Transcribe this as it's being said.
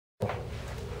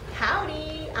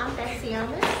Howdy, I'm Betsy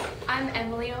Omis. I'm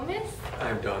Emily Omis.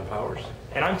 I'm Don Powers.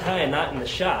 And I'm Ty, and not in the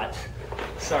shot.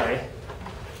 Sorry.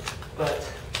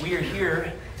 But we are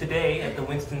here today at the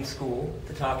Winston School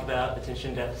to talk about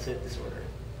attention deficit disorder.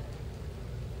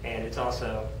 And it's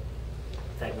also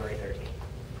February 13th.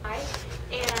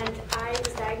 And I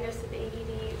was diagnosed with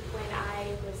ADD when I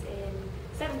was in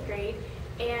 7th grade.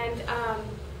 And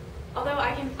although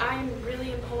I'm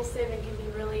really impulsive and can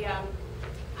be really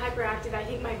hyperactive, I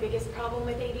think my biggest problem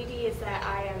with ADD is that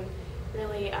I am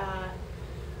really,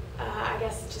 I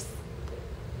guess, just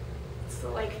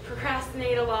like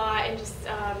procrastinate a lot and just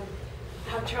have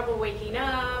trouble waking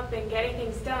up and getting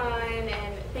things done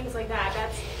and things like that.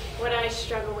 That's what I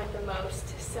struggle with the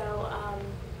most. So,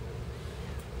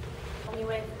 me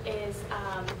with is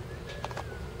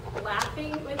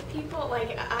laughing with people.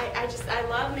 Like I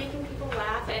love making people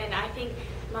laugh, and I think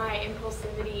my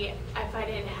impulsivity, if I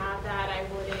didn't have that, I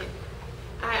don't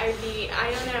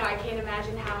know, I can't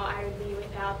imagine how I would be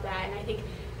without that. And I think,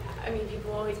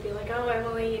 people always be like, oh,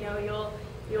 Emily,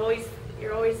 you're always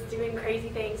doing crazy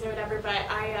things or whatever, but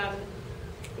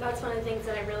that's one of the things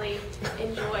that I really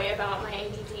enjoy about my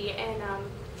ADD. And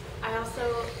I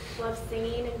also love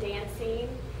singing and dancing,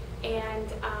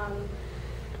 and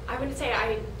I wouldn't say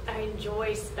I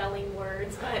enjoy spelling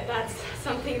words, but that's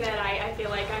something that I feel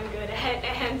like I'm good at,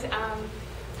 and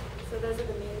so those are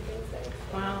the main things that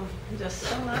Wow, just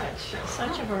so much,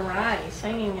 such a variety,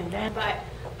 singing and dancing. But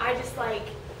I just like,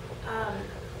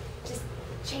 just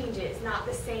changes, not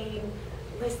the same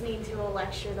listening to a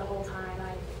lecture the whole time.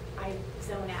 I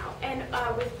zone out. And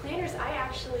with planners, I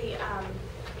actually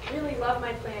really love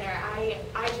my planner.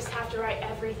 I just have to write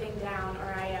everything down,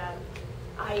 or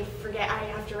I forget. I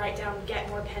have to write down, get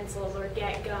more pencils, or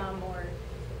get gum, or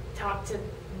talk to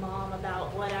mom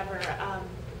about whatever.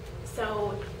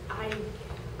 So I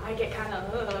get kind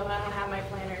of, I don't have my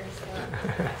planner.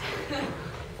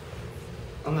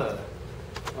 So. The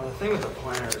thing with the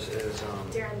planners is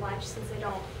During lunch, since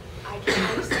I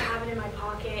used to have it in my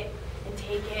pocket and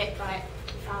take it, but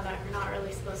we found out we're not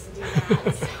really supposed to do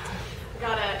that. So I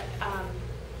gotta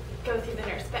go through the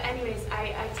nurse. But anyways,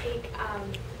 I take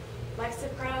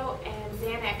Lexapro and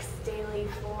Xanax daily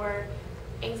for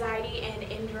anxiety and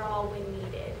Inderal when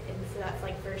needed, and so that's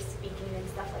like for speaking and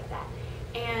stuff like that.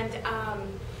 And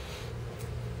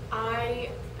I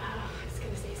was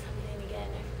gonna say something again,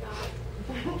 I forgot.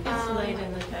 It's late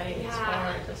in the day, it's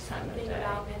hard this time of Think day.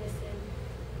 about medicine.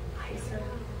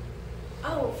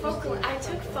 Focalin. I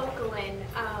took Focalin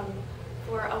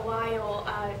for a while,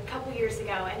 a couple years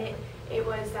ago, and it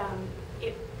was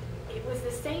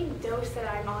the same dose that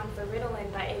I'm on for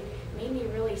Ritalin, but it made me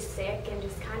really sick and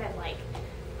just kind of like,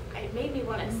 it made me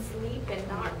want to sleep and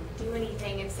not do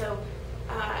anything. And so,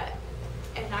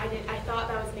 and I thought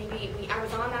that was maybe, I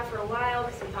was on that for a while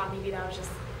because we thought maybe that was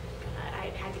just,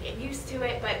 I had to get used to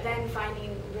it, but then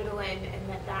finding Ritalin and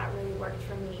that really worked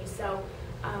for me. So,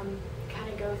 kind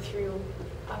of go through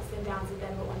ups and downs with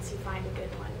them, but once you find a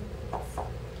good one.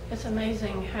 It's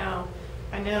amazing how,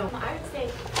 I know. I would say, I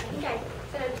think I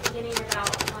said at the beginning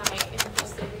about my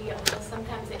impulsivity, although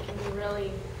sometimes it can be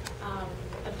really a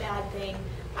bad thing.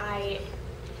 I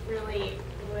really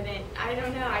wouldn't, I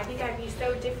don't know, I think I'd be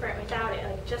so different without it.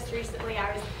 Like just recently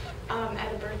I was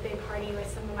at a birthday party with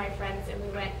some of my friends, and we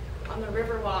went on the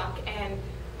Riverwalk, and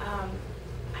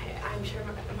I'm sure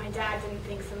my dad didn't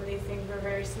think some of these things were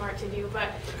very smart to do,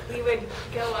 but we would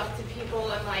go up to people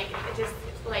and just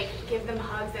give them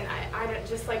hugs, and I don't,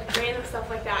 just random stuff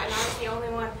like that. And I was the only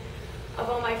one of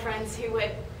all my friends who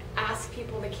would ask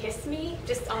people to kiss me,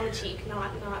 just on the cheek,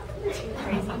 not too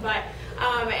crazy, but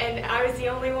and I was the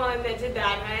only one that did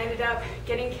that, and I ended up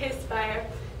getting kissed by a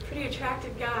pretty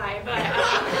attractive guy. But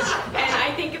and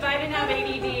I think if I didn't have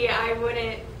ADD, I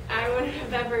wouldn't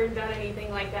have ever done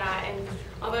anything like that. And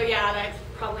although, yeah, that's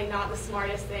probably not the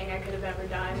smartest thing I could have ever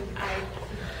done.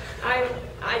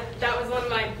 That was one of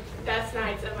my best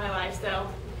nights of my life. So,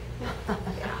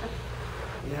 yeah.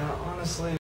 yeah, honestly.